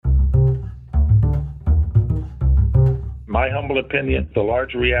my humble opinion, the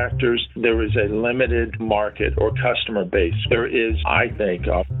large reactors, there is a limited market or customer base. There is, I think,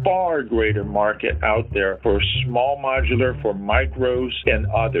 a far greater market out there for small modular, for micros and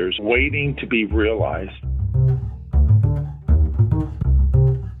others waiting to be realized.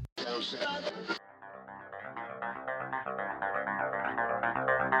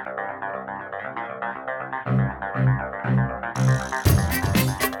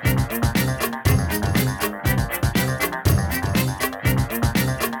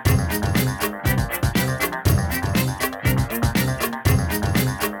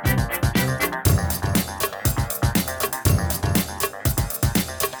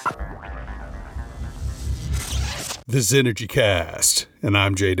 This is Energy Cast, and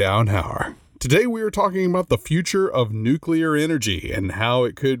I'm Jay Downhauer. Today we are talking about the future of nuclear energy and how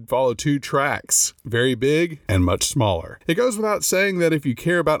it could follow two tracks, very big and much smaller. It goes without saying that if you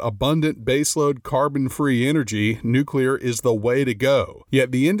care about abundant baseload carbon-free energy, nuclear is the way to go.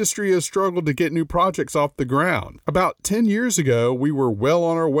 Yet the industry has struggled to get new projects off the ground. About 10 years ago, we were well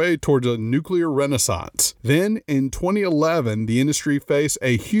on our way towards a nuclear renaissance. Then, in 2011, the industry faced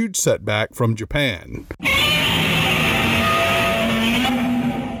a huge setback from Japan.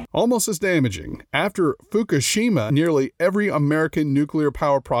 Almost as damaging. After Fukushima, nearly every American nuclear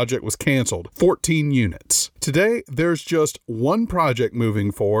power project was canceled, 14 units. Today, there's just one project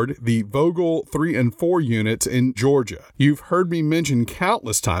moving forward, the Vogtle 3 and 4 units in Georgia. You've heard me mention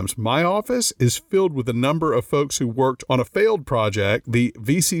countless times, my office is filled with a number of folks who worked on a failed project, the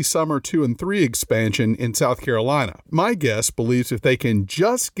VC Summer 2 and 3 expansion in South Carolina. My guest believes if they can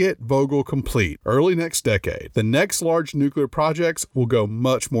just get Vogtle complete early next decade, the next large nuclear projects will go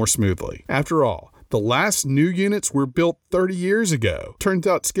much more smoothly. After all, the last new units were built 30 years ago. Turns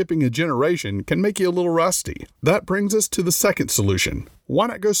out skipping a generation can make you a little rusty. That brings us to the second solution. Why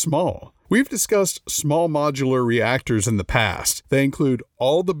not go small? We've discussed small modular reactors in the past. They include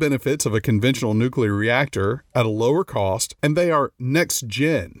all the benefits of a conventional nuclear reactor at a lower cost, and they are next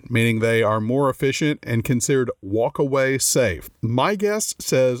gen, meaning they are more efficient and considered walk-away safe. My guest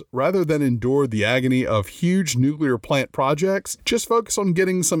says rather than endure the agony of huge nuclear plant projects, just focus on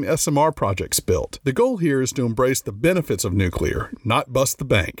getting some SMR projects built. The goal here is to embrace the benefits of nuclear, not bust the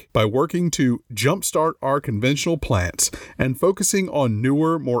bank, by working to jumpstart our conventional plants and focusing on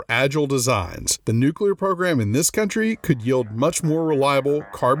newer, more agile designs. The nuclear program in this country could yield much more reliable,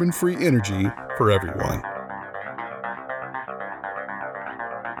 carbon-free energy for everyone.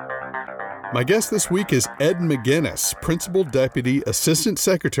 My guest this week is Ed McGinnis, Principal Deputy Assistant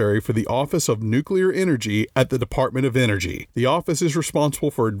Secretary for the Office of Nuclear Energy at the Department of Energy. The office is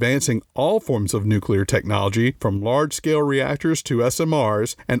responsible for advancing all forms of nuclear technology, from large-scale reactors to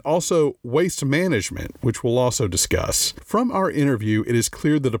SMRs, and also waste management, which we'll also discuss. From our interview, it is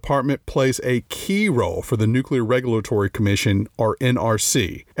clear the department plays a key role for the Nuclear Regulatory Commission, or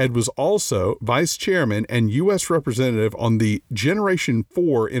NRC. Ed was also Vice Chairman and U.S. Representative on the Generation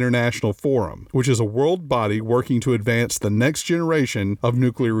 4 International Forum, which is a world body working to advance the next generation of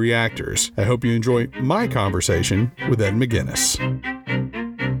nuclear reactors. I hope you enjoy my conversation with Ed McGinnis.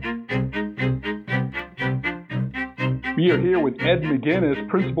 We are here with Ed McGinnis,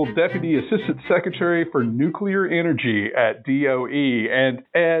 Principal Deputy Assistant Secretary for Nuclear Energy at DOE. And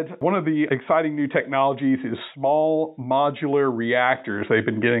Ed, one of the exciting new technologies is small modular reactors. They've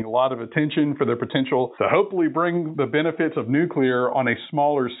been getting a lot of attention for their potential to hopefully bring the benefits of nuclear on a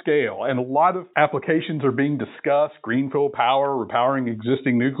smaller scale. And a lot of applications are being discussed, greenfield power, repowering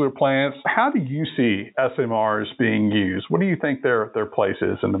existing nuclear plants. How do you see SMRs being used? What do you think their place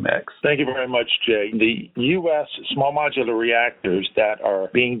is in the mix? Thank you very much, Jay. The U.S. small modular reactors that are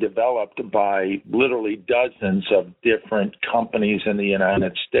being developed by literally dozens of different companies in the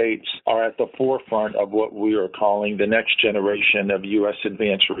United States are at the forefront of what we are calling the next generation of U.S.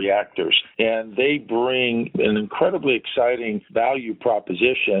 advanced reactors. And they bring an incredibly exciting value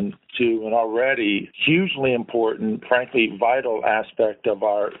proposition to an already hugely important, frankly, vital aspect of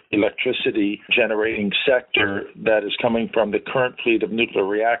our electricity generating sector that is coming from the current fleet of nuclear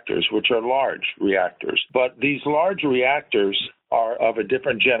reactors, which are large reactors. But these large reactors are of a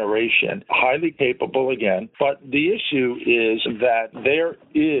different generation, highly capable again. But the issue is that there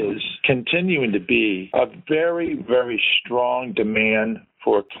is continuing to be a very, very strong demand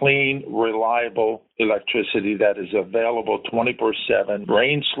for clean, reliable electricity that is available 24/7.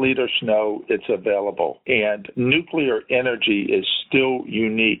 Rain, sleet, or snow, it's available. And nuclear energy is still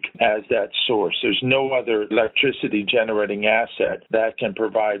unique as that source. There's no other electricity generating asset that can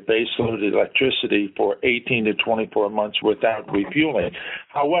provide baseload electricity for 18 to 24 months without refueling.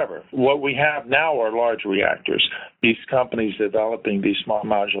 However, what we have now are large reactors. These companies developing these small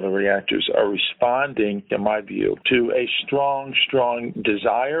modular reactors are responding, in my view, to a strong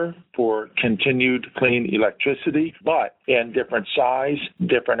desire for continued clean electricity, but in different size,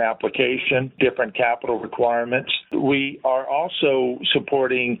 different application, different capital requirements. We are also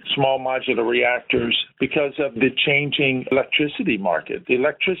supporting small modular reactors because of the changing electricity market. The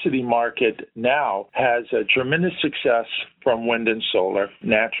electricity market now has a tremendous success from wind and solar,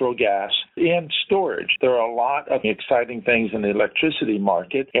 natural gas, and storage. There are a lot of exciting things in the electricity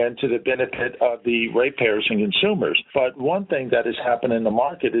market and to the benefit of the ratepayers and consumers. But one thing that has happened in the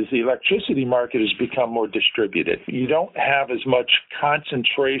market is the electricity market has become more distributed. You don't have as much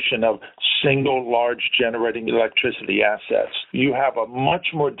concentration of single large generating electricity assets. You have a much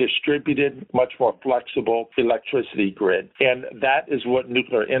more distributed, much more flexible electricity grid. And that is what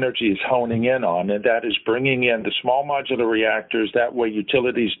nuclear energy is honing in on, and that is bringing in the small modular reactors. That way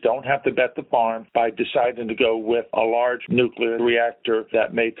utilities don't have to bet the farm by deciding to go with a large nuclear reactor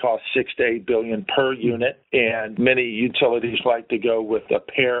that may cost $6 to $8 billion per unit, and many utilities like to go with a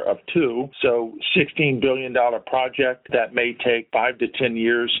pair of two. So $16 billion project that may take 5 to 10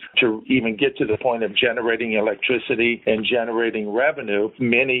 years to even get to the point of generating electricity and generating revenue.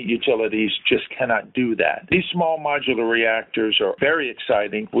 Many utilities just cannot do that. These small modular reactors are very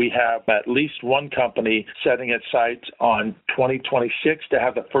exciting. We have at least one company setting its sights on 2026 to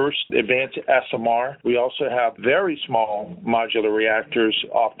have the first advanced SMR. We also have very small modular reactors,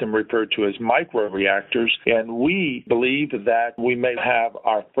 often referred to as micro reactors, and we believe that we may have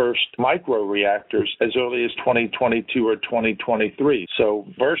our first micro reactors as early as 2022 or 2023. So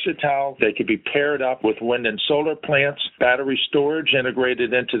versatile, they could be paired up with wind and solar plants, battery storage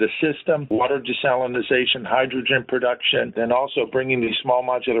integrated into the system, water desalinization, hydrogen production, and also bringing these small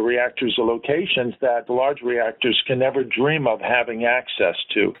modular reactors to locations that large reactors can never dream of having access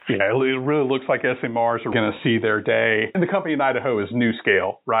to. Yeah, it really looks like SMRs are going to see their day. And the company in Idaho is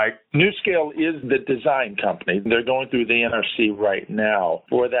NuScale, right? NuScale is the design company. They're going through the NRC right now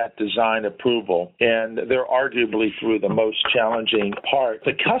for that design approval, and they're arguably through the most challenging part.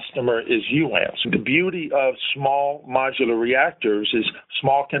 The customer is UAMPS. The beauty of small modular reactors is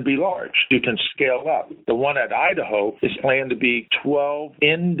small can be large. You can scale up. The one at Idaho is planned to be 12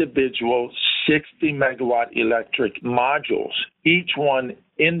 individual 60-megawatt electric modules, each one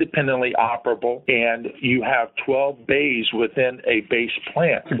independently operable, and you have 12 bays within a base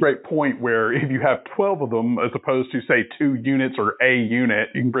plant. It's a great point where if you have 12 of them, as opposed to, say, 2 units or a unit,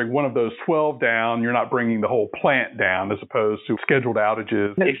 you can bring one of those 12 down. You're not bringing the whole plant down as opposed to scheduled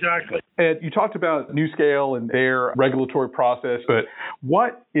outages. Exactly. And you talked about NuScale and their regulatory process, but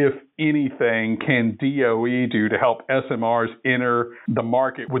what, if anything, can DOE do to help SMRs enter the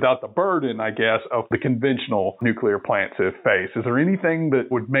market without the burden, I guess, of the conventional nuclear plants have faced? Is there anything that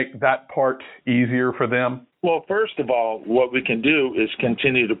would make that part easier for them? Well, first of all, what we can do is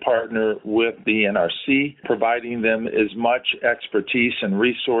continue to partner with the NRC, providing them as much expertise and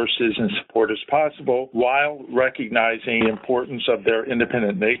resources and support as possible while recognizing the importance of their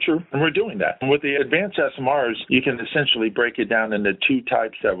independent nature. And we're doing that. And with the advanced SMRs, you can essentially break it down into two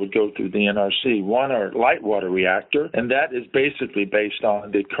types that would go through the NRC. One are light water reactor, and that is basically based on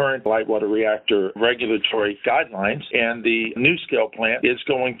the current light water reactor regulatory guidelines. And the NuScale plant is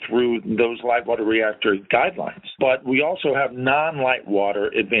going through those light water reactor guidelines. But we also have non-light water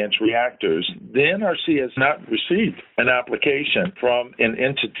advanced reactors. The NRC has not received an application from an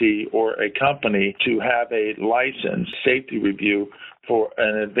entity or a company to have a license safety review for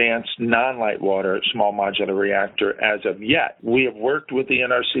an advanced non-light water small modular reactor as of yet. We have worked with the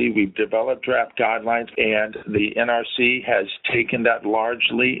NRC. We've developed draft guidelines, and the NRC has taken that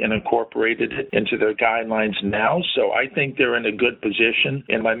largely and incorporated it into their guidelines now. So I think they're in a good position.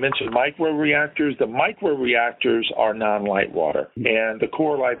 And I mentioned micro reactors. The micro reactors are non-light water, and the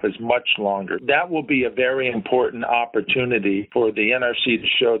core life is much longer. That will be a very important opportunity for the NRC to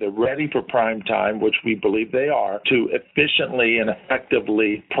show they're ready for prime time, which we believe they are, to efficiently and effectively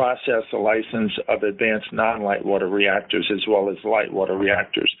effectively process a license of advanced non-light water reactors as well as light water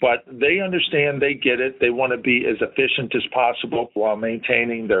reactors. But they understand, they get it. They want to be as efficient as possible while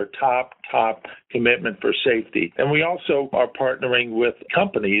maintaining their top commitment for safety. And we also are partnering with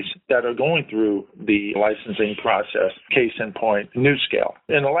companies that are going through the licensing process. Case in point, NuScale.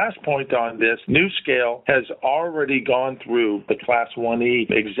 And the last point on this, NuScale has already gone through the Class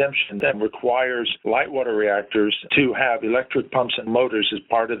 1E exemption that requires light water reactors to have electric pumps and motors as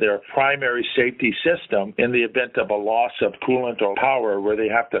part of their primary safety system in the event of a loss of coolant or power where they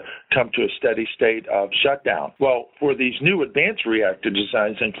have to come to a steady state of shutdown. Well, for these new advanced reactor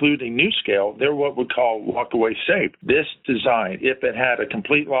designs, including NuScale, they're what we call walk-away safe. This design, if it had a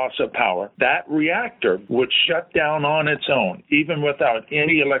complete loss of power, that reactor would shut down on its own, even without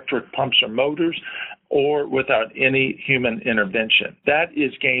any electric pumps or motors, or without any human intervention. That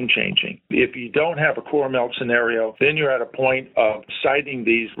is game-changing. If you don't have a core melt scenario, then you're at a point of siting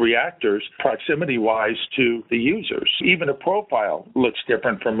these reactors proximity-wise to the users. Even a profile looks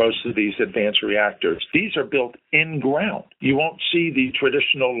different for most of these advanced reactors. These are built in-ground. You won't see the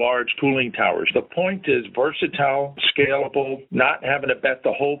traditional large cooling towers. The point is versatile, scalable, not having to bet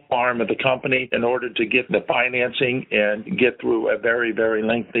the whole farm of the company in order to get the financing and get through a very, very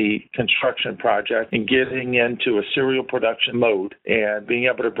lengthy construction project, and getting into a serial production mode and being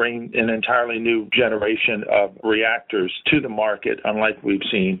able to bring an entirely new generation of reactors to the market, unlike we've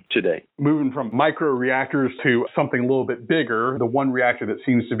seen today. Moving from micro reactors to something a little bit bigger, the one reactor that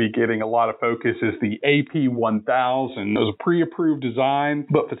seems to be getting a lot of focus is the AP1000. It was a pre-approved design,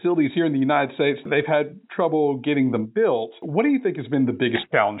 but facilities here in the United States, they've had trouble getting them built. What do you think has been the biggest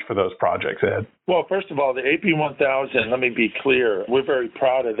challenge for those projects, Ed? Well, first of all, the AP1000, let me be clear, we're very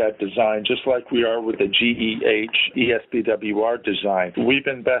proud of that design, just like we are with the GEH ESPWR design. We've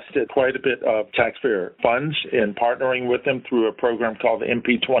invested quite a bit of taxpayer funds in partnering with them through a program called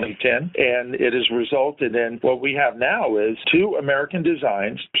MP 2010, and it has resulted in what we have now is 2 American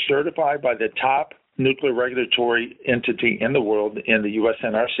designs certified by the top nuclear regulatory entity in the world, in the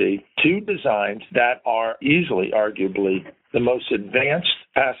USNRC, 2 designs that are easily, arguably, the most advanced,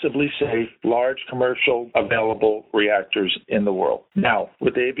 passively safe, large commercial available reactors in the world. Now,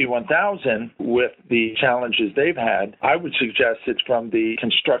 with the AP1000, with the challenges they've had, I would suggest it's from the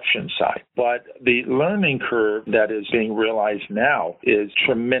construction side. But the learning curve that is being realized now is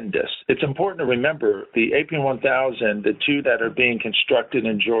tremendous. It's important to remember the AP1000, the 2 that are being constructed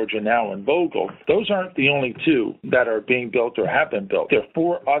in Georgia now in Vogtle, those aren't the only 2 that are being built or have been built. There are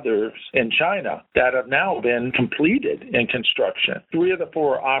 4 others in China that have now been completed in construction. 3 of the 4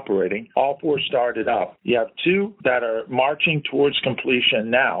 are operating. All 4 started up. You have 2 that are marching towards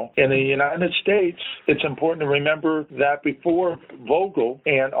completion now. In the United States, it's important to remember that before Vogtle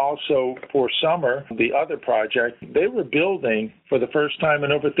and also for Summer, the other project, they were building for the first time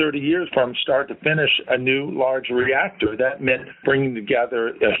in over 30 years from start to finish a new large reactor. That meant bringing together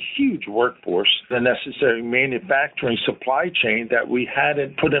a huge workforce, the necessary manufacturing supply chain that we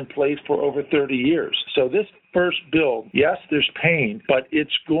hadn't put in place for over 30 years. So this first build, yes, there's pain, but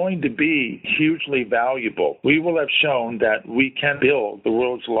it's going to be hugely valuable. We will have shown that we can build the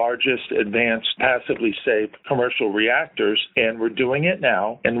world's largest advanced, passively safe commercial reactors, and we're doing it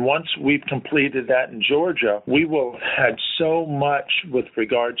now. And once we've completed that in Georgia, we will have had so much with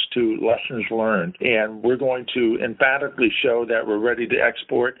regards to lessons learned, and we're going to emphatically show that we're ready to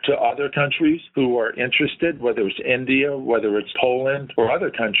export to other countries who are interested, whether it's India, whether it's Poland, or other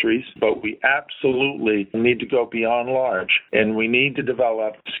countries, but we absolutely need to go beyond large, and we need to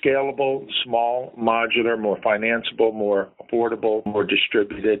develop scalable, small, modular, more financeable, more affordable, more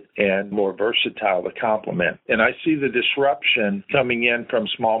distributed, and more versatile to complement. And I see the disruption coming in from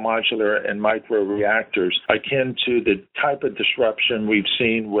small modular and micro reactors akin to the type of disruption we've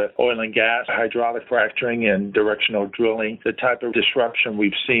seen with oil and gas, hydraulic fracturing, and directional drilling, the type of disruption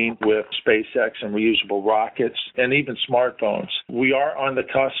we've seen with SpaceX and reusable rockets, and even smartphones. We are on the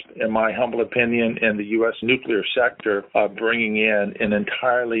cusp, in my humble opinion, in the U.S. nuclear sector of bringing in an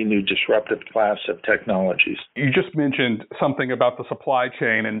entirely new disruptive class of technologies. You just mentioned something about the supply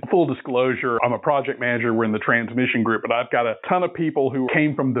chain, and full disclosure, I'm a project manager. We're in the transmission group, but I've got a ton of people who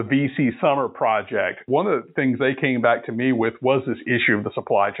came from the VC Summer project. One of the things they came back to me with was this issue of the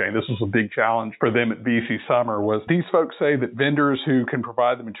supply chain. This was a big challenge for them at VC Summer. Was these folks say that vendors who can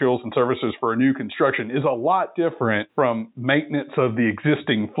provide the materials and services for a new construction is a lot different from maintenance of the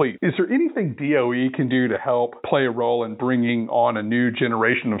existing fleet. Is there anything DOE can do to help play a role in bringing on a new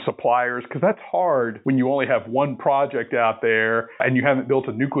generation of suppliers? Because that's hard when you only have one project out there and you haven't built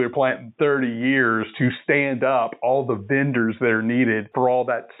a nuclear plant in 30 years to stand up all the vendors that are needed for all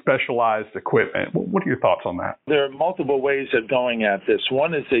that specialized equipment. What are your thoughts on that? There are multiple ways of going at this.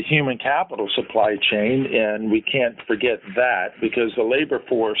 One is the human capital supply chain, and we can't forget that because the labor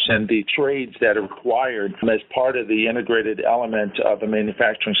force and the trades that are required as part of the integrated element of a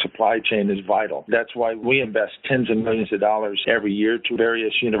manufacturing supply chain is vital. That's why we invest tens of millions of dollars every year to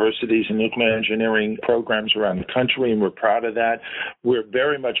various universities and nuclear engineering programs around the country, and we're proud of that. We're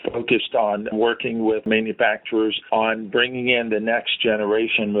very much focused on working with manufacturers on bringing in the next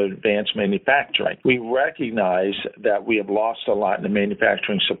generation of advanced manufacturing. We recognize that we have lost a lot in the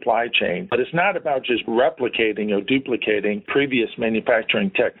manufacturing supply chain, but it's not about just replicating or duplicating previous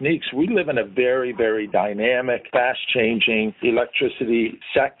manufacturing techniques. We live in a very, very dynamic, fast-changing electricity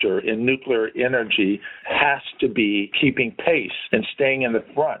sector, and nuclear energy has to be keeping pace and staying in the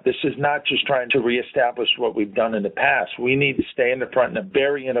front. This is not just trying to reestablish what we've done in the past. We need to stay in the front in a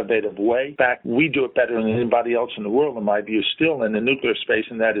very innovative way. In fact, we do it better than anybody else in the world, in my view, still in the nuclear space,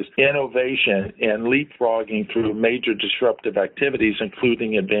 and that is innovation and leapfrogging through major disruptive activities,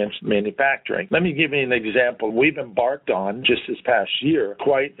 including advanced manufacturing. Let me give you an example. We've embarked on, just this past year,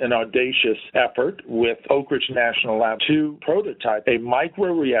 quite an audacious effort with Oak Ridge National Lab to prototype a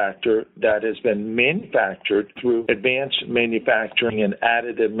microreactor that has been manufactured through advanced manufacturing and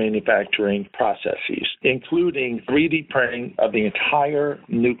additive manufacturing processes, including 3D printing of the entire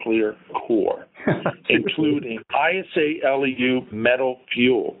nuclear core, including ISA-LEU metal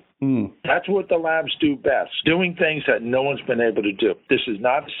fuel. That's what the labs do best, doing things that no one's been able to do. This is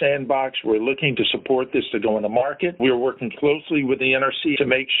not a sandbox. We're looking to support this to go in the market. We're working closely with the NRC to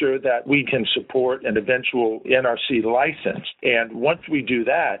make sure that we can support an eventual NRC license. And once we do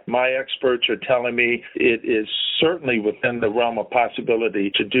that, my experts are telling me it is certainly within the realm of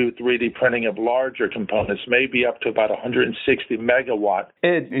possibility to do 3D printing of larger components, maybe up to about 160 megawatt.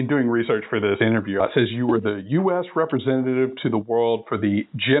 Ed, in doing research for this interview, it says you were the U.S. representative to the world for the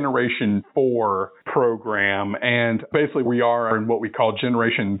Generation 4 program, and basically we are in what we call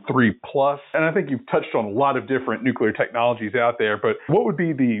Generation 3 Plus. And I think you've touched on a lot of different nuclear technologies out there, but what would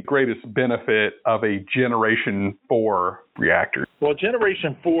be the greatest benefit of a Generation 4 reactor? Well,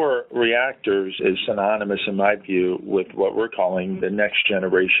 Generation 4 reactors is synonymous, in my view, with what we're calling the next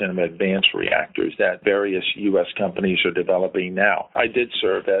generation of advanced reactors that various U.S. companies are developing now. I did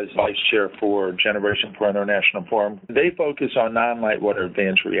serve as vice chair for Generation 4 International Forum. They focus on non-light water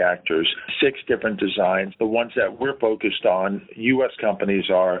advanced reactors, 6 different designs. The ones that we're focused on, U.S. companies,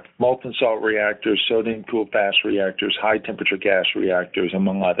 are molten salt reactors, sodium-cooled fast reactors, high-temperature gas reactors,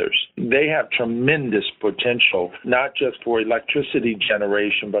 among others. They have tremendous potential, not just for electricity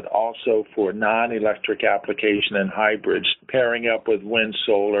generation, but also for non-electric application and hybrids, pairing up with wind,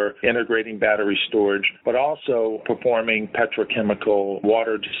 solar, integrating battery storage, but also performing petrochemical,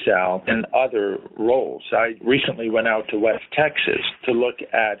 water desal, and other roles. I recently went out to West Texas to look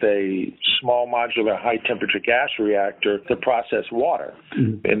at a small modular high-temperature gas reactor to process water.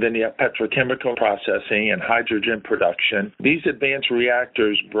 And then you have petrochemical processing and hydrogen production. These advanced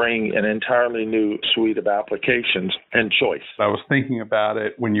reactors bring an entirely new suite of applications and choice. I was thinking about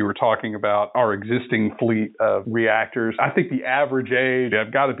it when you were talking about our existing fleet of reactors. I think the average age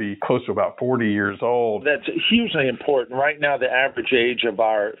have got to be close to about 40 years old. That's hugely important. Right now, the average age of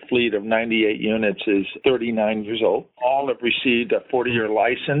our fleet of 98 units is 39 years old. All have received a 40-year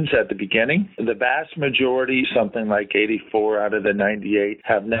license at the beginning. The vast majority, something like 84 out of the 98,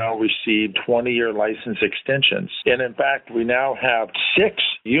 have now received 20-year license extensions. And in fact, we now have 6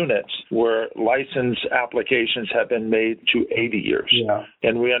 units where license applications have been made to 80 years. Yeah.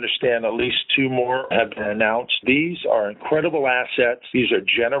 And we understand at least 2 more have been announced. These are incredible assets. These are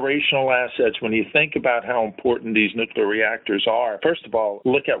generational assets. When you think about how important these nuclear reactors are, first of all,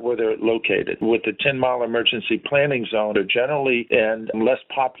 look at where they're located. With the 10-mile emergency planning zone, they're generally in less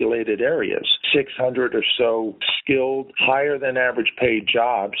populated areas. 600 or so skilled, higher than average paid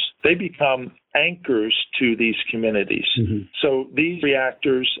jobs. They become anchors to these communities. So these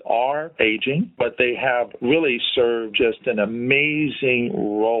reactors are aging, but they have really served just an amazing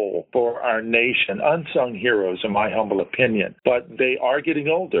role for our nation. Unsung heroes, in my humble opinion. But they are getting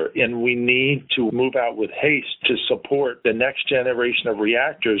older, and we need to move out with haste to support the next generation of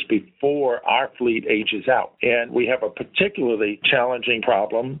reactors before our fleet ages out. And we have a particularly challenging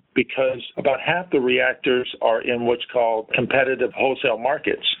problem because about half the reactors are in what's called competitive wholesale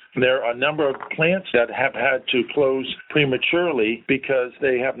markets. There are a number of plants that have had to close prematurely because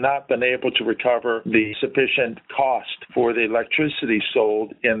they have not been able to recover the sufficient cost for the electricity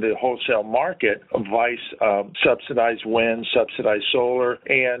sold in the wholesale market, vice subsidized wind, subsidized solar,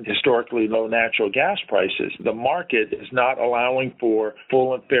 and historically low natural gas prices. The market is not allowing for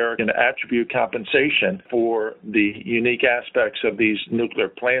full and fair and attribute compensation for the unique aspects of these nuclear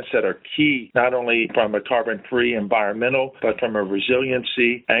plants that are key, not only from a carbon-free environmental, but from a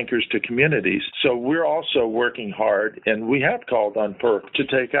resiliency, anchors to communities. So we're also working hard, and we have called on FERC to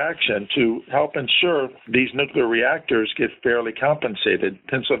take action to help ensure these nuclear reactors get fairly compensated.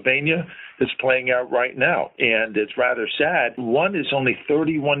 Pennsylvania is playing out right now, and it's rather sad. One is only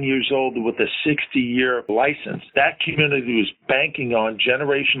 31 years old with a 60-year license. That community was banking on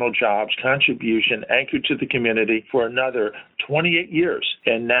generational jobs, contribution, anchored to the community for another 28 years,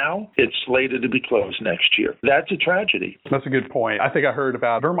 and now it's slated to be closed next year. That's a tragedy. That's a good point. I think I heard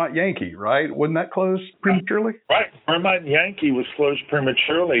about Vermont Yankee, right? Wasn't that closed prematurely? Right. Vermont Yankee was closed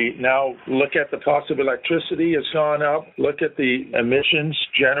prematurely. Now look at the cost of electricity has gone up. Look at the emissions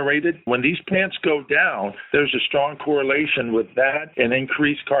generated. When these plants go down, there's a strong correlation with that and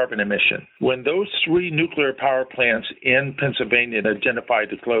increased carbon emission. When those three nuclear power plants in Pennsylvania identified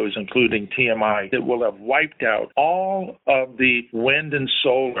to close, including TMI, it will have wiped out all of the wind and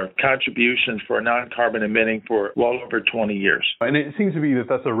solar contributions for non-carbon emitting for well over 20 years. And it seems to be that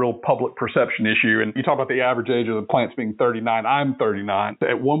that's a real public perception issue. And you talk about the average age of the plants being 39. I'm 39.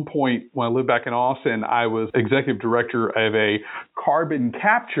 At one point, when I lived back in Austin, I was executive director of a carbon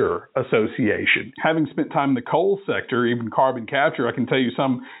capture association. Having spent time in the coal sector, even carbon capture, I can tell you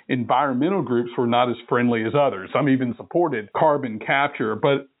some environmental groups were not as friendly as others. Some even supported carbon capture,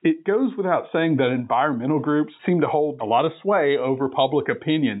 but it goes without saying that environmental groups seem to hold a lot of sway over public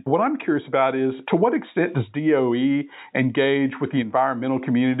opinion. What I'm curious about is, to what extent does DOE engage with the environmental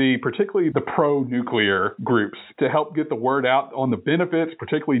community, particularly the pro-nuclear groups, to help get the word out on the benefits,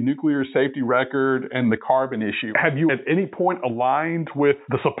 particularly nuclear safety record and the carbon issue? Have you at any point aligned with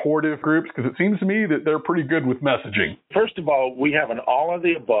the supportive groups? Because it seems to me that they're pretty good with messaging. First of all, we have an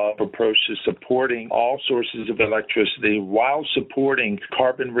all-of-the-above approach to supporting all sources of electricity while supporting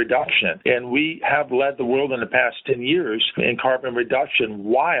carbon reduction. And we have led the world in the past 10 years in carbon reduction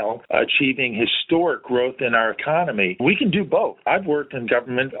while achieving historic growth in our economy. We can do both. I've worked in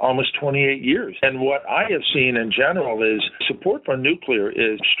government almost 28 years. And what I have seen in general is support for nuclear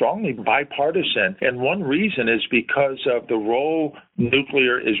is strongly bipartisan. And one reason is because of the role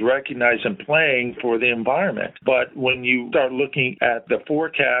nuclear is recognized and playing for the environment. But when you start looking at the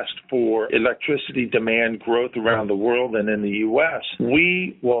forecast for electricity demand growth around the world and in the U.S.,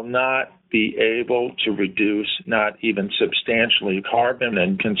 we will not be able to reduce, not even substantially, carbon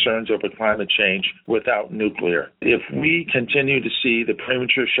and concerns over climate change without nuclear. If we continue to see the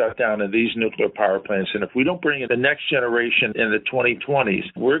premature shutdown of these nuclear power plants, and if we don't bring in the next generation in the 2020s,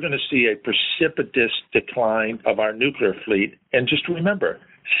 we're going to see a precipitous decline of our nuclear fleet. And just remember,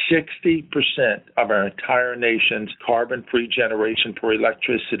 60% of our entire nation's carbon-free generation for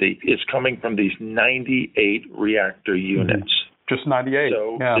electricity is coming from these 98 reactor units. Just 98.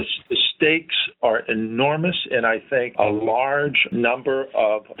 So yeah. The stakes are enormous, and I think a large number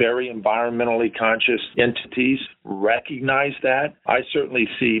of very environmentally conscious entities recognize that. I certainly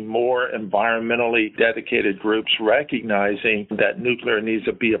see more environmentally dedicated groups recognizing that nuclear needs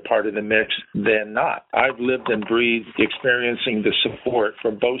to be a part of the mix than not. I've lived and breathed experiencing the support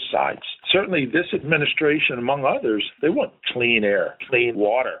from both sides. Certainly this administration, among others, they want clean air, clean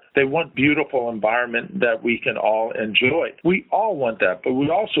water. They want beautiful environment that we can all enjoy. We all want that, but we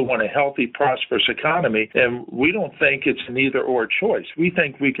also want a healthy, prosperous economy, and we don't think it's an either-or choice. We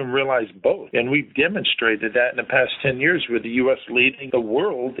think we can realize both, and we've demonstrated that in the past 10 years with the U.S. leading the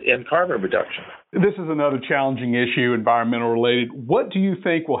world in carbon reduction. This is another challenging issue, environmental related. What do you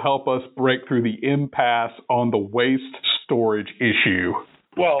think will help us break through the impasse on the waste storage issue?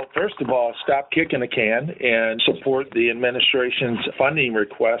 Well, first of all, stop kicking the can and support the administration's funding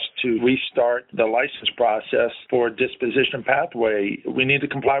request to restart the license process for disposition pathway. We need to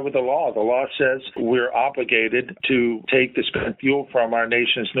comply with the law. The law says we're obligated to take the spent fuel from our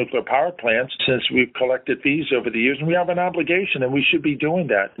nation's nuclear power plants since we've collected fees over the years, and we have an obligation, and we should be doing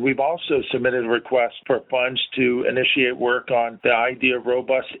that. We've also submitted a request for funds to initiate work on the idea of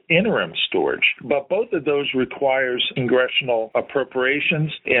robust interim storage. But both of those requires congressional appropriation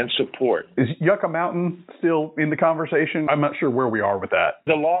questions and support. Is Yucca Mountain still in the conversation? I'm not sure where we are with that.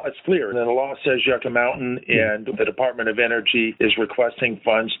 The law is clear. The law says Yucca Mountain, and the Department of Energy is requesting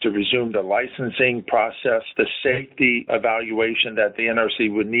funds to resume the licensing process, the safety evaluation that the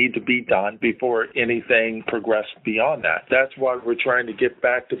NRC would need to be done before anything progressed beyond that. That's why we're trying to get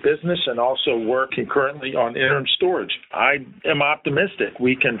back to business and also work concurrently on interim storage. I am optimistic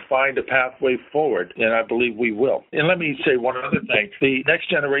we can find a pathway forward, and I believe we will. And let me say one other thing. The next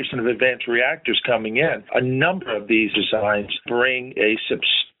generation of advanced reactors coming in, a number of these designs bring a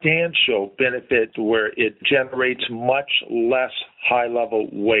substantial benefit where it generates much less high-level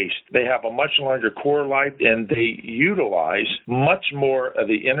waste. They have a much longer core life, and they utilize much more of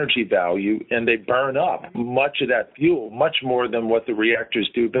the energy value, and they burn up much of that fuel, much more than what the reactors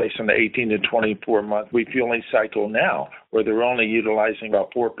do based on the 18 to 24-month refueling cycle now, where they're only utilizing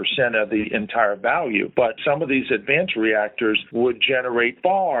about 4% of the entire value. But some of these advanced reactors would generate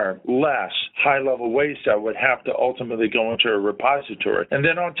far less high-level waste that would have to ultimately go into a repository. And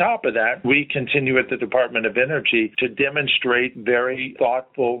then on top of that, we continue at the Department of Energy to demonstrate very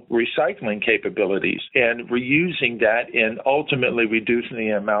thoughtful recycling capabilities and reusing that and ultimately reducing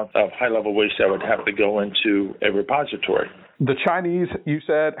the amount of high-level waste that would have to go into a repository. The Chinese, you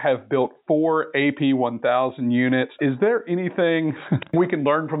said, have built 4 AP1000 units. Is there anything we can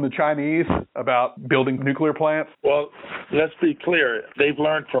learn from the Chinese about building nuclear plants? Well, let's be clear. They've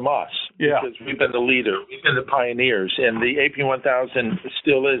learned from us. Yeah. Because we've been the leader. We've been the pioneers. And the AP1000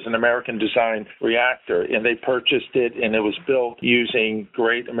 still is an American-designed reactor. And they purchased it, and it was built using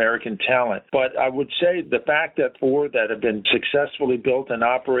great American talent. But I would say the fact that 4 that have been successfully built and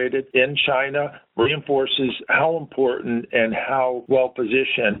operated in China reinforces how important and how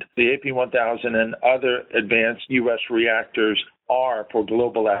well-positioned the AP1000 and other advanced U.S. reactors are for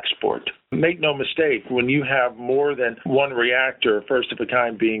global export. Make no mistake, when you have more than one reactor, first of a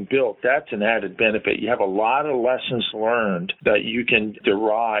kind, being built, that's an added benefit. You have a lot of lessons learned that you can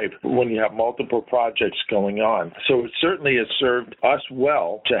derive when you have multiple projects going on. So it certainly has served us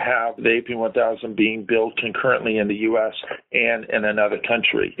well to have the AP1000 being built concurrently in the U.S. and in another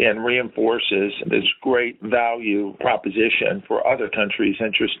country, and reinforces this great value proposition for other countries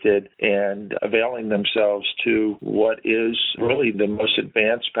interested in availing themselves to what is really the most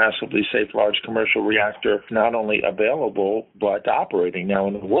advanced, passively safe large commercial reactor, not only available, but operating now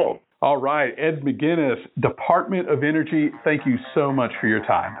in the world. All right, Ed McGinnis, Department of Energy, thank you so much for your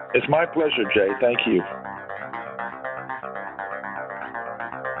time. It's my pleasure, Jay. Thank you.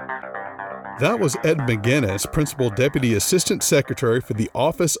 That was Ed McGinnis, Principal Deputy Assistant Secretary for the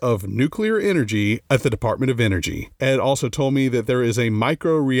Office of Nuclear Energy at the Department of Energy. Ed also told me that there is a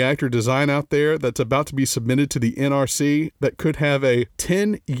micro-reactor design out there that's about to be submitted to the NRC that could have a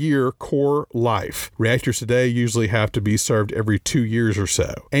 10-year core life. Reactors today usually have to be served every 2 years or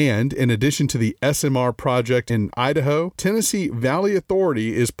so. And in addition to the SMR project in Idaho, Tennessee Valley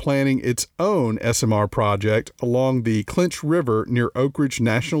Authority is planning its own SMR project along the Clinch River near Oak Ridge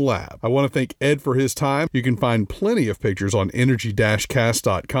National Lab. I want to thank Ed for his time. You can find plenty of pictures on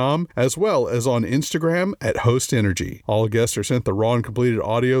energy-cast.com as well as on Instagram at Host Energy. All guests are sent the raw and completed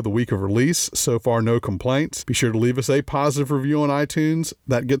audio the week of release. So far, no complaints. Be sure to leave us a positive review on iTunes.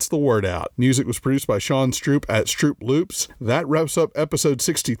 That gets the word out. Music was produced by Sean Stroop at Stroop Loops. That wraps up episode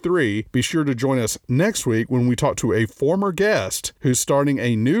 63. Be sure to join us next week when we talk to a former guest who's starting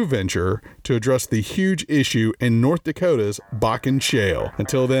a new venture to address the huge issue in North Dakota's Bakken Shale.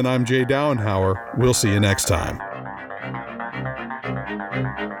 Until then, I'm Jay Dowenhauer. We'll see you next time.